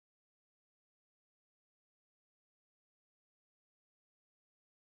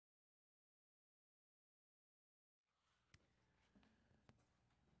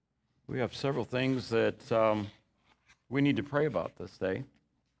We have several things that we need to pray about this day.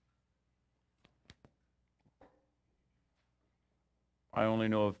 I only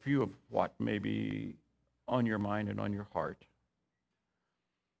know a few of what may be on your mind and on your heart.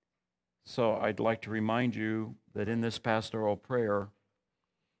 So I'd like to remind you that in this pastoral prayer,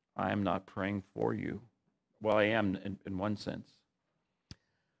 I am not praying for you. Well, I am in one sense.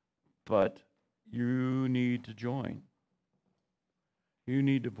 But you need to join. You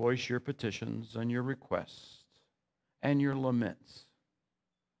need to voice your petitions and your requests and your laments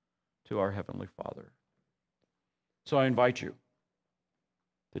to our Heavenly Father. So I invite you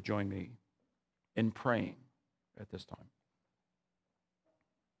to join me in praying at this time.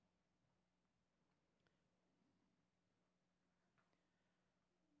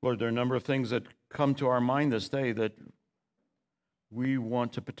 Lord, there are a number of things that come to our mind this day that we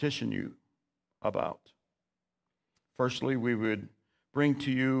want to petition you about. Firstly, we would bring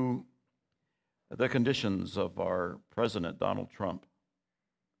to you the conditions of our President, Donald Trump,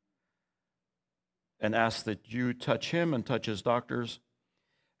 and ask that you touch him and touch his doctors,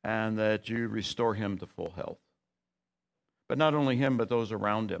 and that you restore him to full health. But not only him, but those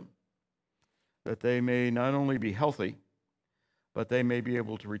around him, that they may not only be healthy, but they may be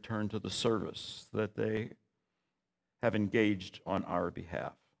able to return to the service that they have engaged on our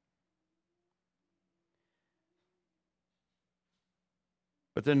behalf.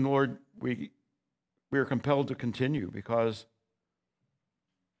 But then, Lord, we are compelled to continue because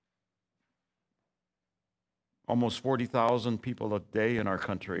almost 40,000 people a day in our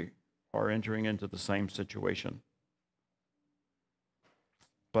country are entering into the same situation.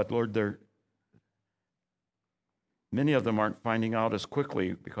 But Lord, many of them aren't finding out as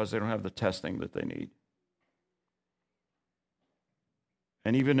quickly because they don't have the testing that they need.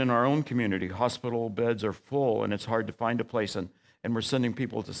 And even in our own community, hospital beds are full and it's hard to find a place, and we're sending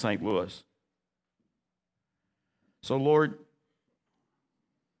people to St. Louis. So Lord,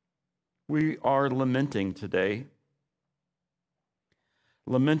 we are lamenting today,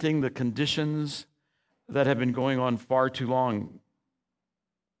 lamenting the conditions that have been going on far too long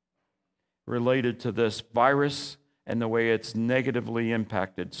related to this virus and the way it's negatively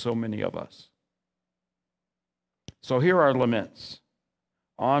impacted so many of us. So hear our laments.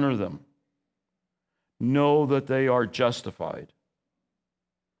 Honor them. Know that they are justified.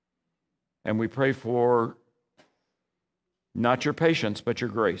 And we pray for not your patience, but your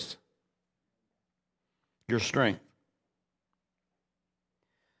grace, your strength.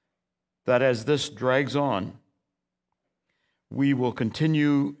 That as this drags on, we will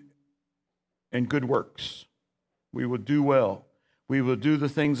continue in good works. We will do well. We will do the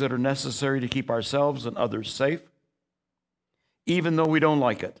things that are necessary to keep ourselves and others safe, even though we don't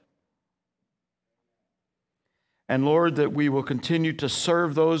like it. And Lord, that we will continue to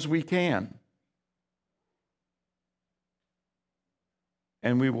serve those we can.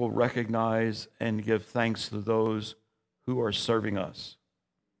 And we will recognize and give thanks to those who are serving us.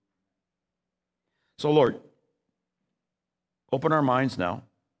 So Lord, open our minds now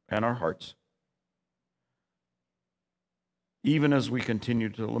and our hearts, even as we continue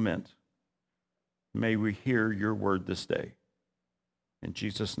to lament. May we hear your word this day. In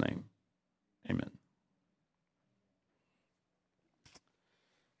Jesus' name, amen.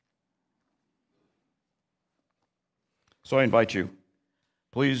 So I invite you,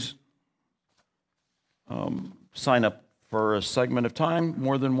 please sign up for a segment of time.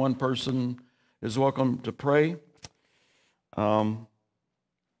 More than one person is welcome to pray. But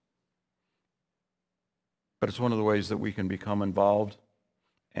it's one of the ways that we can become involved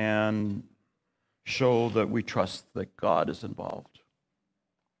and show that we trust that God is involved.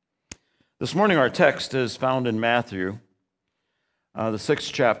 This morning our text is found in Matthew, the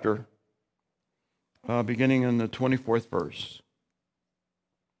 6th chapter, beginning in the 24th verse.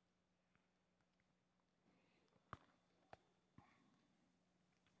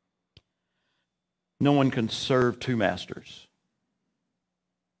 No one can serve two masters.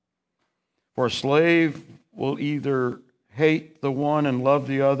 For a slave will either hate the one and love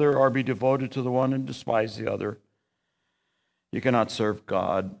the other, or be devoted to the one and despise the other. You cannot serve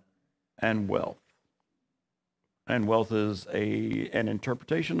God and wealth. And wealth is an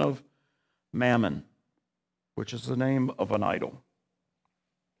interpretation of mammon, which is the name of an idol.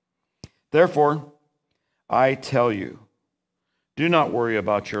 Therefore, I tell you, do not worry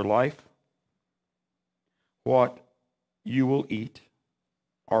about your life, what you will eat,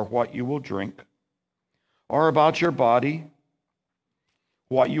 or what you will drink, or about your body,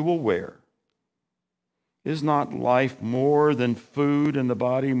 what you will wear. Is not life more than food, and the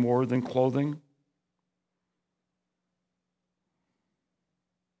body more than clothing?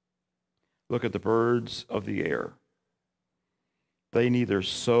 Look at the birds of the air. They neither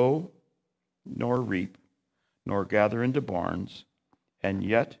sow nor reap, nor gather into barns, and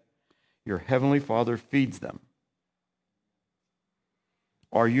yet your heavenly Father feeds them.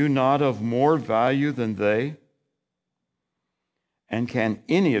 Are you not of more value than they? And can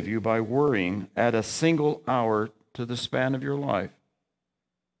any of you, by worrying, add a single hour to the span of your life?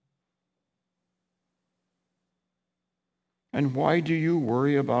 And why do you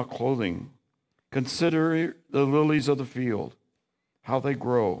worry about clothing? Consider the lilies of the field, how they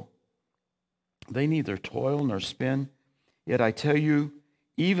grow. They neither toil nor spin. Yet I tell you,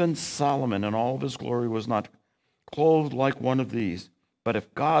 even Solomon in all of his glory was not clothed like one of these. But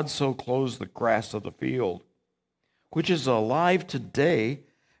if God so clothes the grass of the field, which is alive today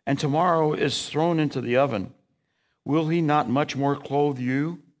and tomorrow is thrown into the oven, will he not much more clothe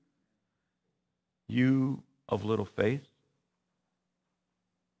you, you of little faith?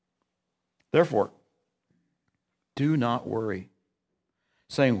 Therefore, do not worry,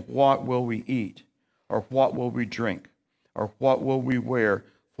 saying, what will we eat? Or what will we drink? Or what will we wear?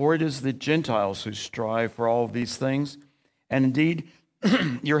 For it is the Gentiles who strive for all of these things. And indeed,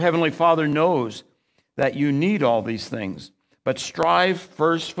 your heavenly Father knows that you need all these things. But strive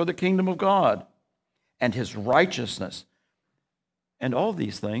first for the kingdom of God and his righteousness. And all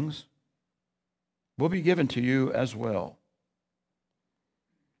these things will be given to you as well.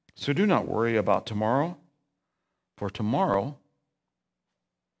 So do not worry about tomorrow, for tomorrow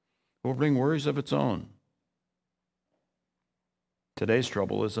will bring worries of its own. Today's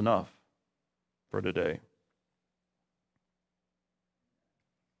trouble is enough for today.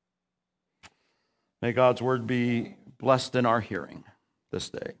 May God's word be blessed in our hearing this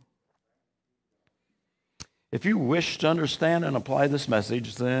day. If you wish to understand and apply this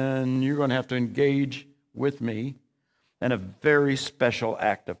message, then you're going to have to engage with me in a very special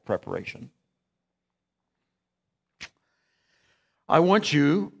act of preparation. I want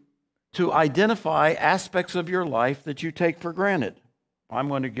you to identify aspects of your life that you take for granted. I'm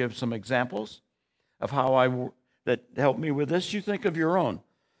going to give some examples of how that help me with this. You think of your own.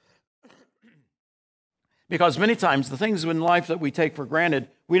 Because many times the things in life that we take for granted,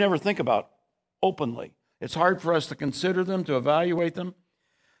 we never think about openly. It's hard for us to consider them, to evaluate them.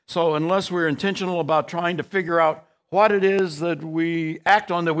 So unless we're intentional about trying to figure out what it is that we act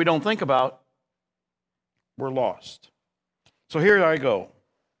on that we don't think about, we're lost. So here I go.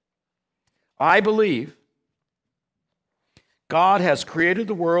 I believe God has created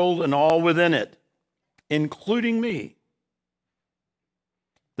the world and all within it, including me.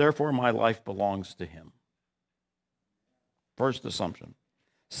 Therefore, my life belongs to him. First assumption.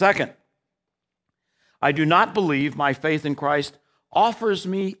 Second, I do not believe my faith in Christ offers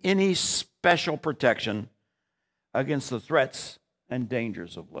me any special protection against the threats and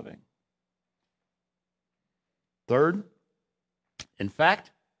dangers of living. Third, in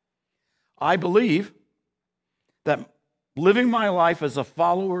fact, I believe that living my life as a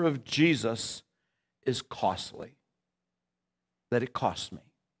follower of Jesus is costly, that it costs me.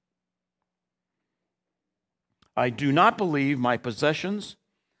 I do not believe my possessions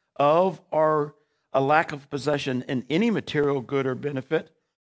or a lack of possession in any material good or benefit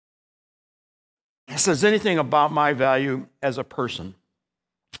says anything about my value as a person,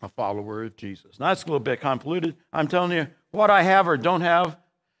 a follower of Jesus. Now, that's a little bit convoluted. I'm telling you, what I have or don't have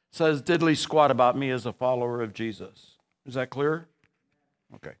says diddly squat about me as a follower of Jesus. Is that clear?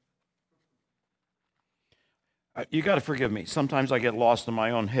 Okay. You got to forgive me. Sometimes I get lost in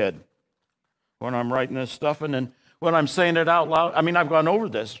my own head when I'm writing this stuff, and then when I'm saying it out loud. I mean, I've gone over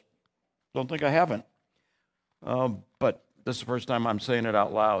this. Don't think I haven't. But this is the first time I'm saying it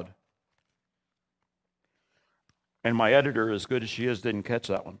out loud. And my editor, as good as she is, didn't catch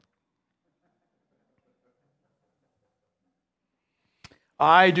that one.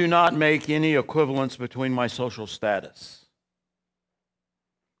 I do not make any equivalence between my social status,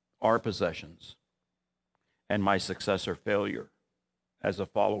 our possessions, and my success or failure as a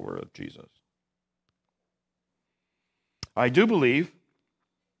follower of Jesus. I do believe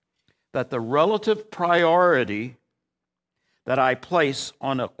that the relative priority that I place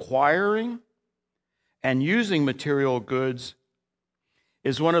on acquiring and using material goods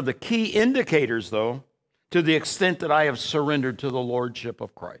is one of the key indicators, though, to the extent that I have surrendered to the lordship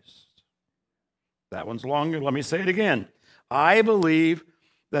of Christ. That one's longer. Let me say it again. I believe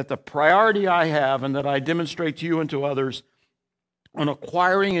that the priority I have and that I demonstrate to you and to others on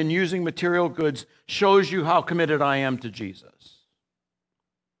acquiring and using material goods shows you how committed I am to Jesus.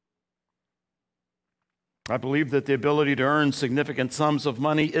 I believe that the ability to earn significant sums of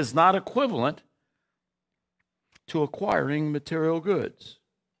money is not equivalent to acquiring material goods.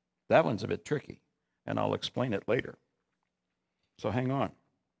 That one's a bit tricky, and I'll explain it later. So hang on.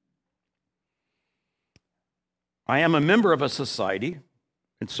 I am a member of a society,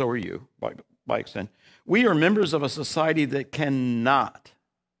 and so are you, by extent. We are members of a society that cannot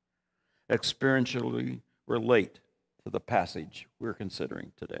experientially relate to the passage we're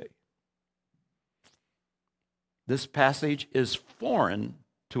considering today. This passage is foreign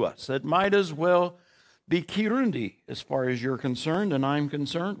to us. It might as well be Kirundi as far as you're concerned and I'm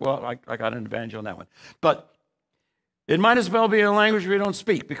concerned. Well, I got an advantage on that one. But it might as well be a language we don't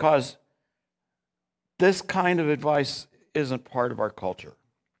speak, because this kind of advice isn't part of our culture.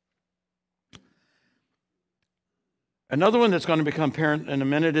 Another one that's going to become apparent in a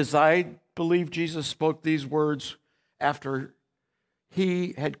minute is I believe Jesus spoke these words after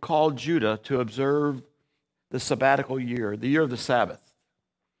he had called Judah to observe the sabbatical year, the year of the Sabbath,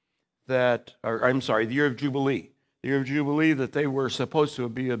 the year of Jubilee. The year of Jubilee that they were supposed to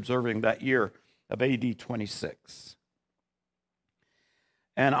be observing that year of AD 26.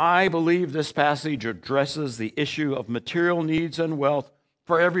 And I believe this passage addresses the issue of material needs and wealth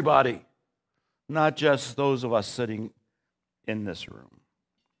for everybody, not just those of us sitting in this room.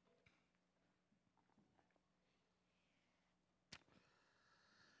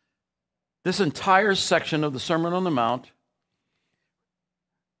 This entire section of the Sermon on the Mount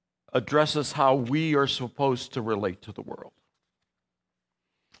addresses how we are supposed to relate to the world.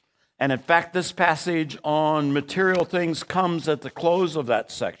 And in fact, this passage on material things comes at the close of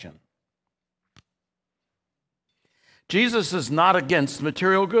that section. Jesus is not against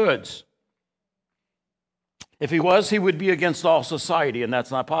material goods. If he was, he would be against all society, and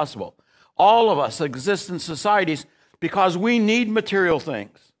that's not possible. All of us exist in societies because we need material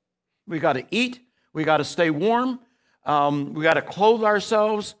things. We got to eat, we got to stay warm, we got to clothe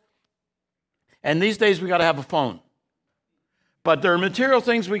ourselves, and these days we got to have a phone. But there are material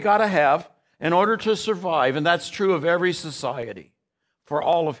things we got to have in order to survive, and that's true of every society for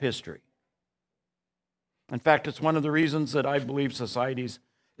all of history. In fact, it's one of the reasons that I believe societies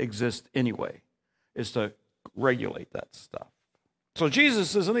exist anyway, is to regulate that stuff. So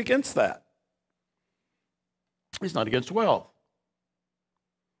Jesus isn't against that. He's not against wealth.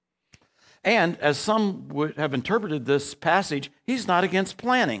 And as some would have interpreted this passage, he's not against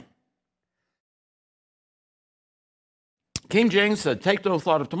planning. King James said, "Take no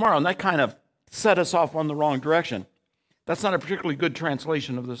thought of tomorrow," and that kind of set us off on the wrong direction. That's not a particularly good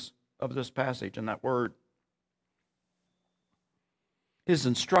translation of this passage and that word. His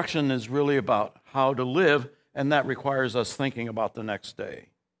instruction is really about how to live, and that requires us thinking about the next day.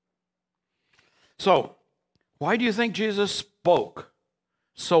 So, why do you think Jesus spoke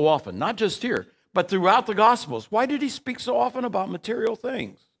so often? Not just here, but throughout the Gospels. Why did he speak so often about material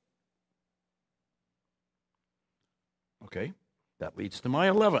things? Okay, that leads to my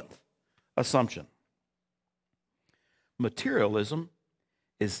 11th assumption. Materialism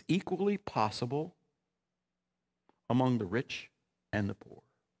is equally possible among the rich and the poor.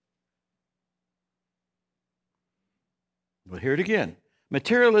 We'll hear it again.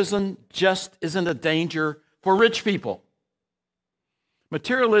 Materialism just isn't a danger for rich people.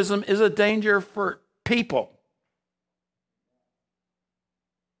 Materialism is a danger for people.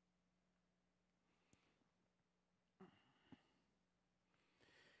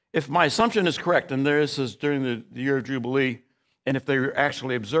 If my assumption is correct, and this is during the year of Jubilee, and if they're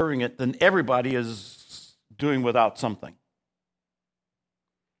actually observing it, then everybody is doing without something.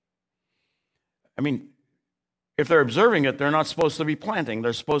 I mean, if they're observing it, they're not supposed to be planting.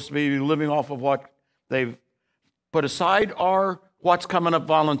 They're supposed to be living off of what they've put aside or what's coming up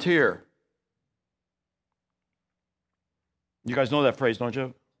volunteer. You guys know that phrase, don't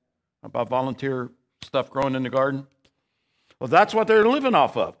you? About volunteer stuff growing in the garden? Well, that's what they're living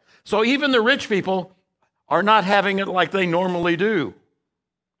off of. So even the rich people are not having it like they normally do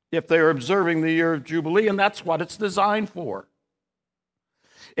if they're observing the year of Jubilee, and that's what it's designed for.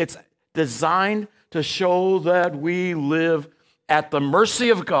 It's designed to show that we live at the mercy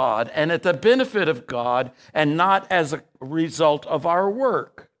of God and at the benefit of God and not as a result of our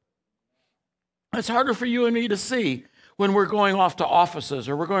work. It's harder for you and me to see when we're going off to offices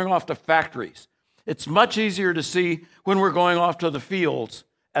or we're going off to factories. It's much easier to see when we're going off to the fields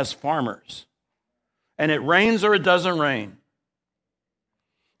as farmers. And it rains or it doesn't rain.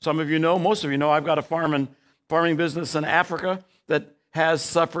 Some of you know, most of you know, I've got a farming business in Africa that has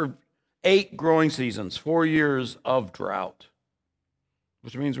suffered 8 growing seasons, 4 years of drought,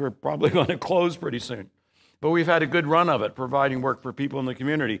 which means we're probably going to close pretty soon. But we've had a good run of it, providing work for people in the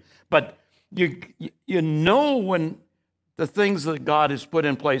community. But you know when the things that God has put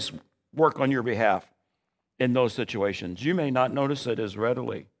in place work on your behalf in those situations. You may not notice it as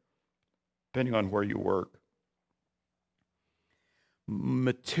readily depending on where you work.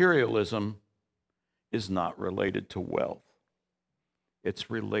 Materialism is not related to wealth. It's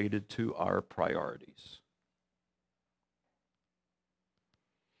related to our priorities.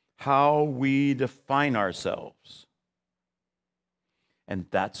 How we define ourselves. And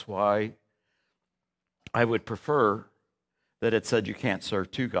that's why I would prefer that it said you can't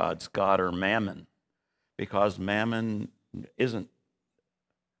serve two gods, God or mammon, because mammon isn't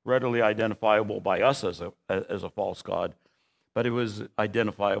readily identifiable by us as a false god, but it was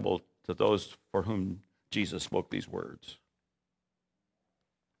identifiable to those for whom Jesus spoke these words.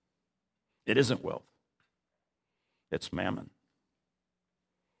 It isn't wealth. It's mammon.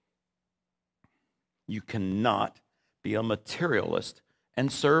 You cannot be a materialist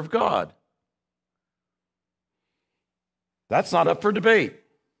and serve God. That's not up for debate.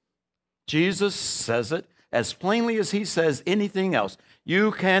 Jesus says it as plainly as he says anything else.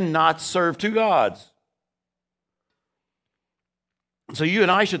 You cannot serve two gods. So you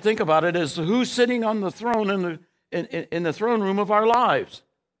and I should think about it as who's sitting on the throne in the throne room of our lives.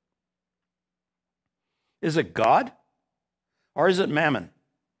 Is it God or is it mammon?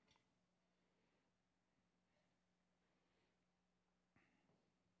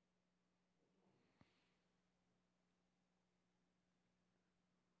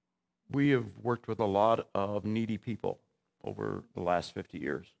 We have worked with a lot of needy people over the last 50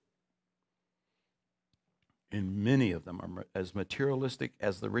 years. And many of them are as materialistic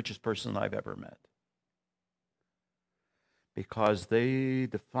as the richest person I've ever met. Because they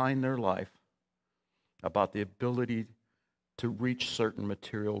define their life about the ability to reach certain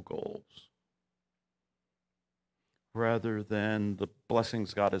material goals rather than the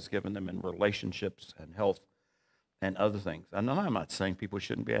blessings God has given them in relationships and health and other things. And I'm not saying people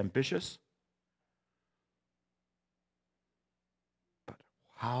shouldn't be ambitious, but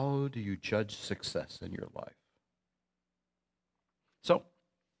how do you judge success in your life? So,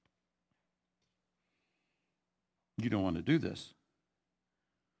 you don't want to do this.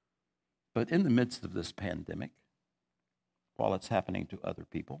 But in the midst of this pandemic, while it's happening to other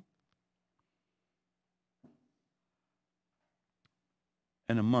people,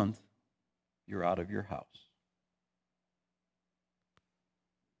 in a month, you're out of your house.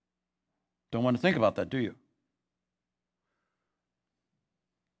 Don't want to think about that, do you?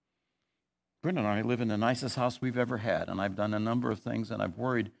 Brenda and I live in the nicest house we've ever had, and I've done a number of things, and I've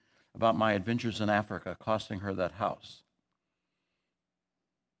worried about my adventures in Africa costing her that house.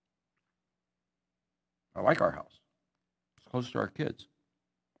 I like our house. It's close to our kids.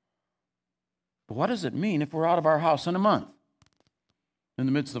 But what does it mean if we're out of our house in a month in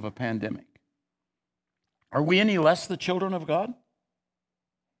the midst of a pandemic? Are we any less the children of God?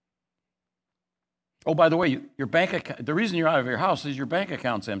 Oh, by the way, your bank account, the reason you're out of your house is your bank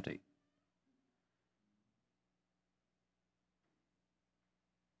account's empty.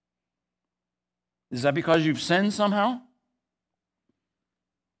 Is that because you've sinned somehow?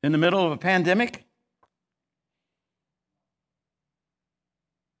 In the middle of a pandemic?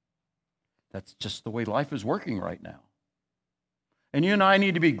 That's just the way life is working right now. And you and I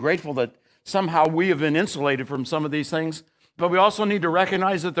need to be grateful that somehow we have been insulated from some of these things, but we also need to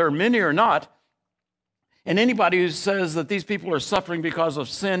recognize that there are many or not. And anybody who says that these people are suffering because of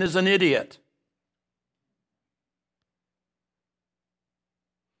sin is an idiot.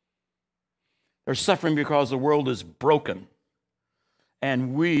 They're suffering because the world is broken,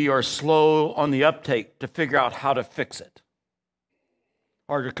 and we are slow on the uptake to figure out how to fix it,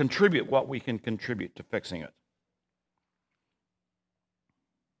 or to contribute what we can contribute to fixing it.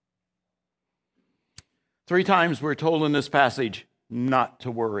 3 times we're told in this passage not to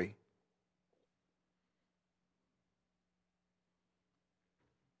worry.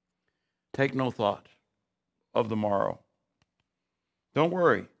 Take no thought of the morrow. Don't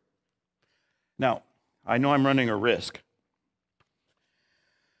worry. Now, I know I'm running a risk.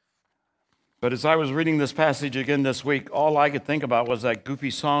 But as I was reading this passage again this week, all I could think about was that goofy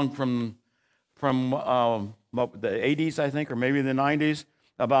song from the 80s, I think, or maybe the 90s,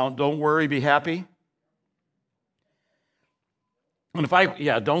 about don't worry, be happy. And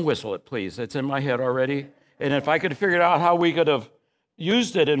don't whistle it, please. It's in my head already. And if I could have figured out how we could have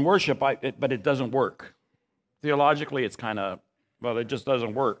used it in worship, but it doesn't work. Theologically, it's kind of, it just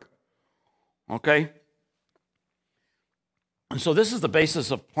doesn't work. Okay? And so this is the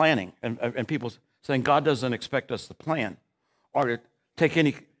basis of planning, and people saying God doesn't expect us to plan or to take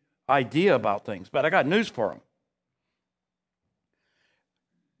any idea about things. But I got news for them.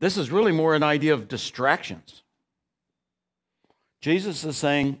 This is really more an idea of distractions. Jesus is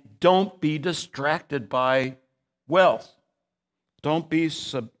saying, don't be distracted by wealth. Don't be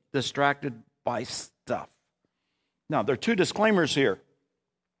distracted by stuff. Now, there are two disclaimers here,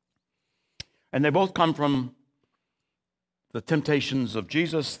 and they both come from the temptations of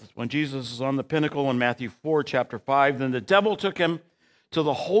Jesus. When Jesus is on the pinnacle in Matthew 4, chapter 5, then the devil took him to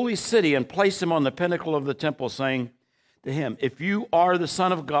the holy city and placed him on the pinnacle of the temple, saying to him, "If you are the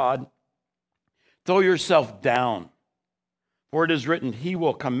Son of God, throw yourself down. For it is written, he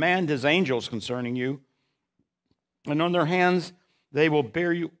will command his angels concerning you, and on their hands they will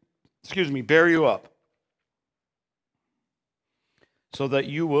bear you up, so that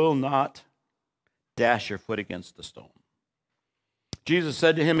you will not dash your foot against the stone." Jesus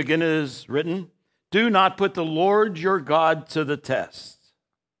said to him, again it is written, "Do not put the Lord your God to the test."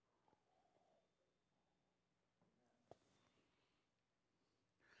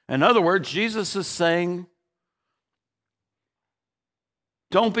 In other words, Jesus is saying,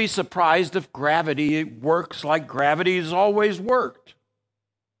 don't be surprised if gravity works like gravity has always worked.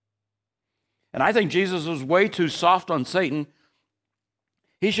 And I think Jesus was way too soft on Satan.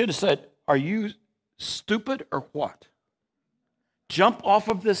 He should have said, "Are you stupid or what? Jump off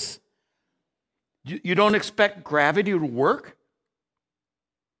of this. You don't expect gravity to work?"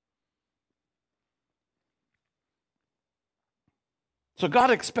 So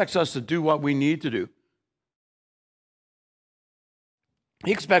God expects us to do what we need to do.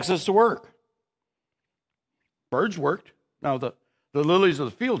 He expects us to work. Birds worked. Now, the lilies of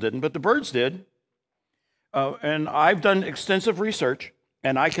the field didn't, but the birds did. And I've done extensive research,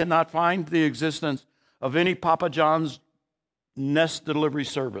 and I cannot find the existence of any Papa John's nest delivery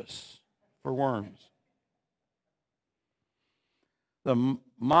service for worms. The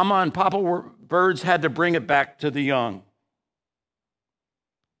mama and papa birds had to bring it back to the young.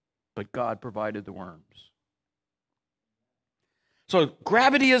 But God provided the worms. So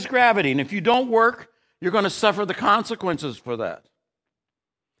gravity is gravity, and if you don't work, you're going to suffer the consequences for that.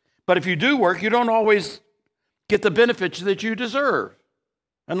 But if you do work, you don't always get the benefits that you deserve.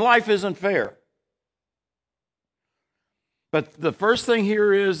 And life isn't fair. But the first thing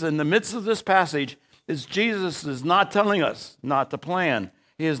here is, in the midst of this passage, is Jesus is not telling us not to plan.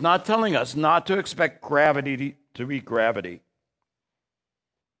 He is not telling us not to expect gravity to be gravity.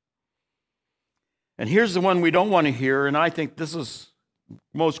 And here's the one we don't want to hear, and I think this is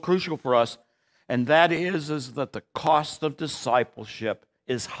most crucial for us, and that is that the cost of discipleship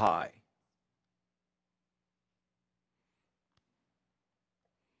is high.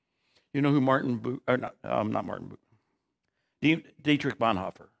 You know who Dietrich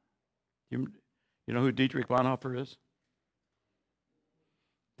Bonhoeffer. You know who Dietrich Bonhoeffer is?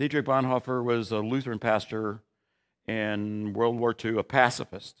 Dietrich Bonhoeffer was a Lutheran pastor in World War II, a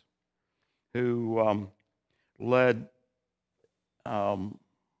pacifist who led the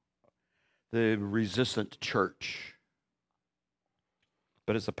resistant church.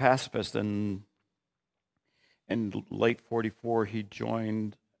 But as a pacifist, in late 44, he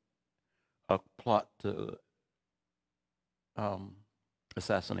joined a plot to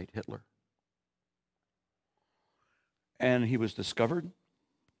assassinate Hitler. And he was discovered,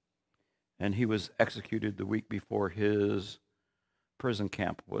 and he was executed the week before his prison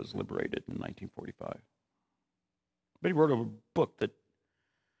camp was liberated in 1945. But he wrote a book that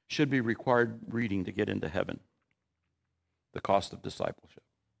should be required reading to get into heaven, The Cost of Discipleship.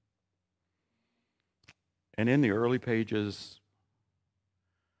 And in the early pages,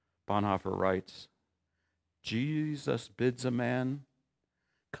 Bonhoeffer writes, Jesus bids a man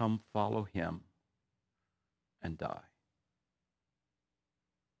come follow him and die.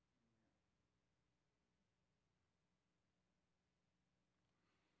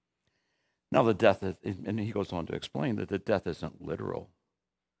 Now the death, and he goes on to explain that the death isn't literal.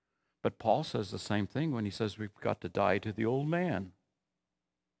 But Paul says the same thing when he says we've got to die to the old man,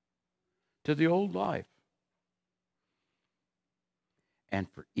 to the old life. And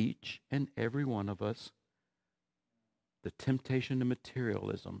for each and every one of us, the temptation to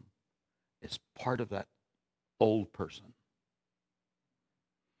materialism is part of that old person.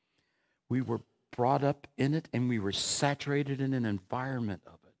 We were brought up in it, and we were saturated in an environment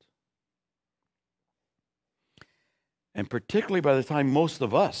of it. And particularly by the time most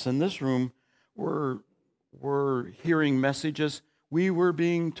of us in this room were hearing messages, we were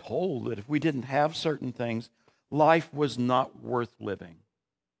being told that if we didn't have certain things, life was not worth living,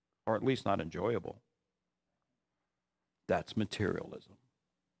 or at least not enjoyable. That's materialism.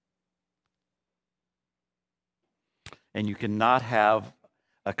 And you cannot have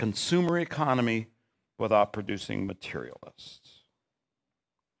a consumer economy without producing materialists.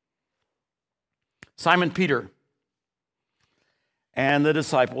 Simon Peter and the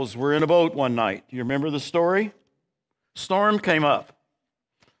disciples were in a boat one night. You remember the story? Storm came up.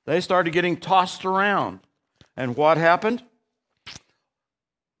 They started getting tossed around. And what happened?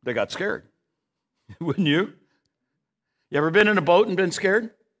 They got scared. Wouldn't you? You ever been in a boat and been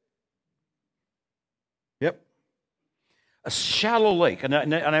scared? Yep. A shallow lake, and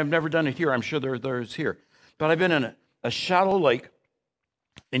I've never done it here. I'm sure there's here. But I've been in a shallow lake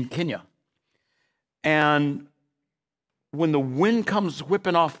in Kenya. And when the wind comes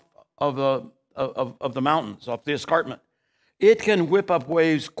whipping off of the mountains, off the escarpment, it can whip up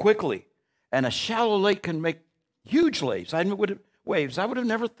waves quickly. And a shallow lake can make huge waves. I would have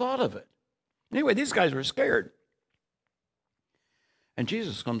never thought of it. Anyway, these guys were scared. And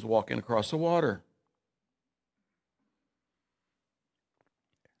Jesus comes walking across the water.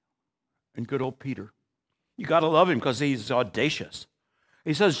 And good old Peter. You got to love him because he's audacious.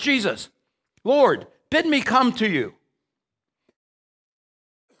 He says, Jesus, Lord, bid me come to you.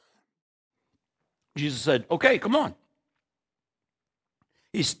 Jesus said, okay, come on.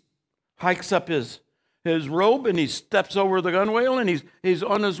 He hikes up his robe and he steps over the gunwale and he's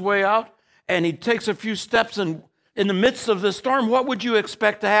on his way out and he takes a few steps, and in the midst of the storm, what would you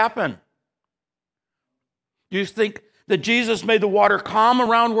expect to happen? Do you think that Jesus made the water calm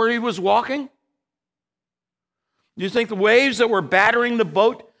around where he was walking? Do you think the waves that were battering the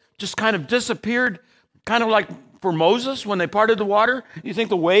boat just kind of disappeared, kind of like for Moses when they parted the water? Do you think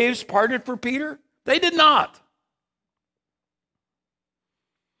the waves parted for Peter? They did not.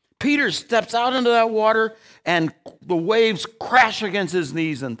 Peter steps out into that water and the waves crash against his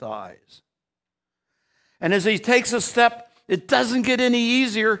knees and thighs. And as he takes a step, it doesn't get any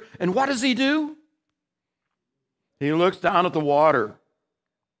easier. And what does he do? He looks down at the water.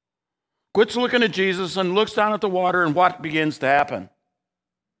 Quits looking at Jesus and looks down at the water, and what begins to happen?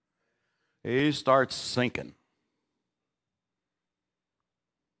 He starts sinking.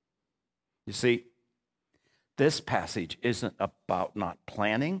 You see, this passage isn't about not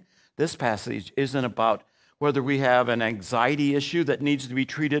planning. This passage isn't about whether we have an anxiety issue that needs to be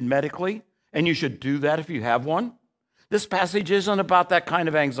treated medically, and you should do that if you have one. This passage isn't about that kind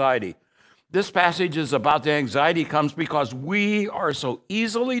of anxiety. This passage is about the anxiety comes because we are so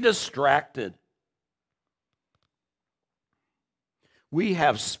easily distracted. We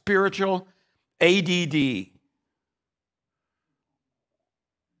have spiritual ADD.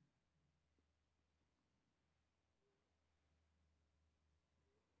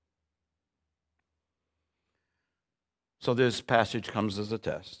 So this passage comes as a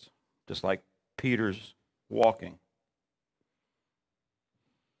test, just like Peter's walking.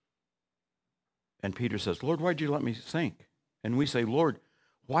 And Peter says, Lord, why did you let me sink? And we say, Lord,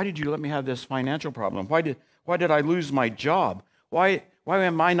 why did you let me have this financial problem? Why did I lose my job? Why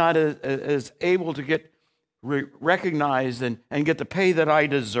am I not as able to get recognized and get the pay that I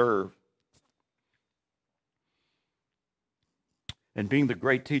deserve? And being the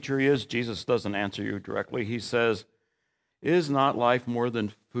great teacher he is, Jesus doesn't answer you directly. He says, is not life more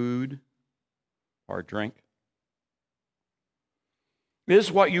than food or drink?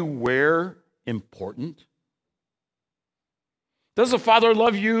 Is what you wear important? Does the Father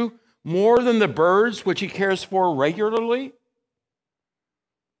love you more than the birds which he cares for regularly?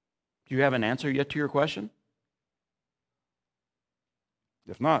 Do you have an answer yet to your question?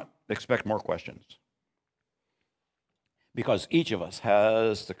 If not, expect more questions. Because each of us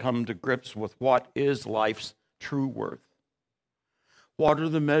has to come to grips with what is life's true worth. What are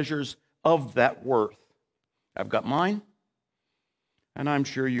the measures of that worth? I've got mine, and I'm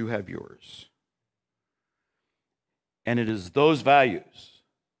sure you have yours. And it is those values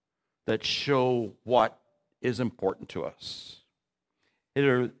that show what is important to us.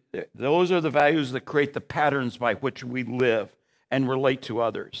 Those are the values that create the patterns by which we live and relate to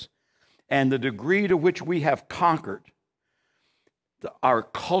others. And the degree to which we have conquered our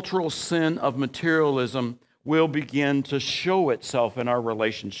cultural sin of materialism will begin to show itself in our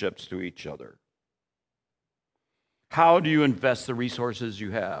relationships to each other. How do you invest the resources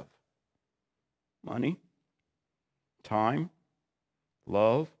you have? Money, time,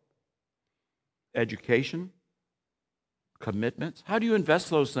 love, education, commitments. How do you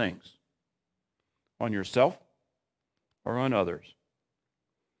invest those things? On yourself or on others?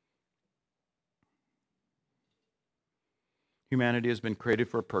 Humanity has been created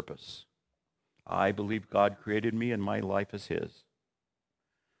for a purpose. I believe God created me and my life is his.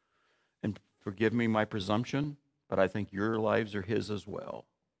 And forgive me my presumption, but I think your lives are his as well.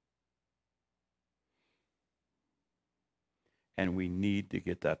 And we need to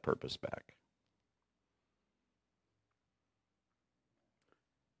get that purpose back.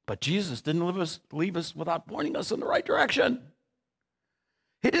 But Jesus didn't leave us without pointing us in the right direction.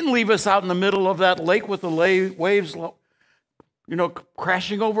 He didn't leave us out in the middle of that lake with the waves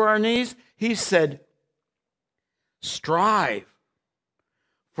crashing over our knees. He said, strive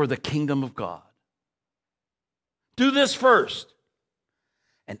for the kingdom of God. Do this first,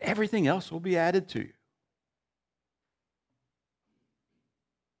 and everything else will be added to you.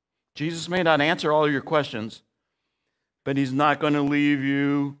 Jesus may not answer all your questions, but he's not going to leave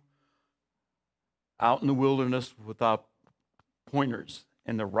you out in the wilderness without pointers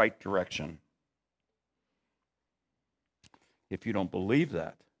in the right direction. If you don't believe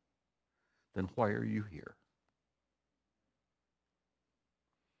that, then why are you here?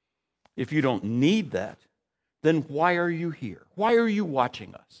 If you don't need that, then why are you here? Why are you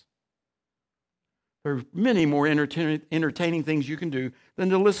watching us? There are many more entertaining things you can do than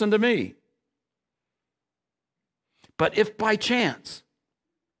to listen to me. But if by chance,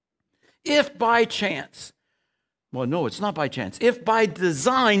 well, no, it's not by chance. If by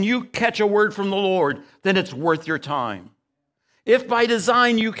design you catch a word from the Lord, then it's worth your time. If by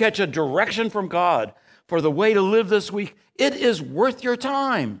design you catch a direction from God for the way to live this week, it is worth your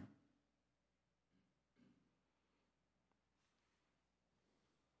time.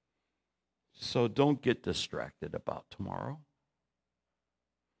 So don't get distracted about tomorrow.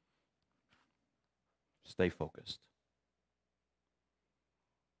 Stay focused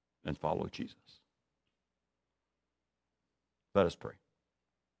and follow Jesus. Let us pray.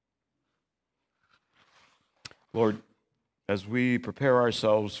 Lord, as we prepare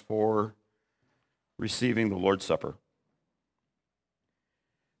ourselves for receiving the Lord's Supper,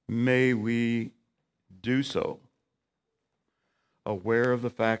 may we do so aware of the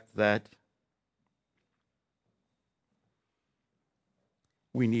fact that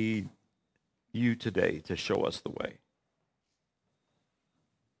we need you today to show us the way.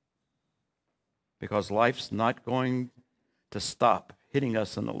 Because life's not going to stop hitting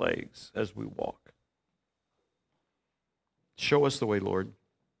us in the legs as we walk. Show us the way, Lord,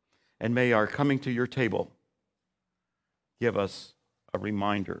 and may our coming to your table give us a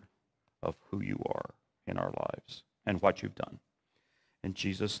reminder of who you are in our lives and what you've done. In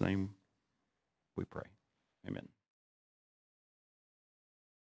Jesus' name we pray. Amen.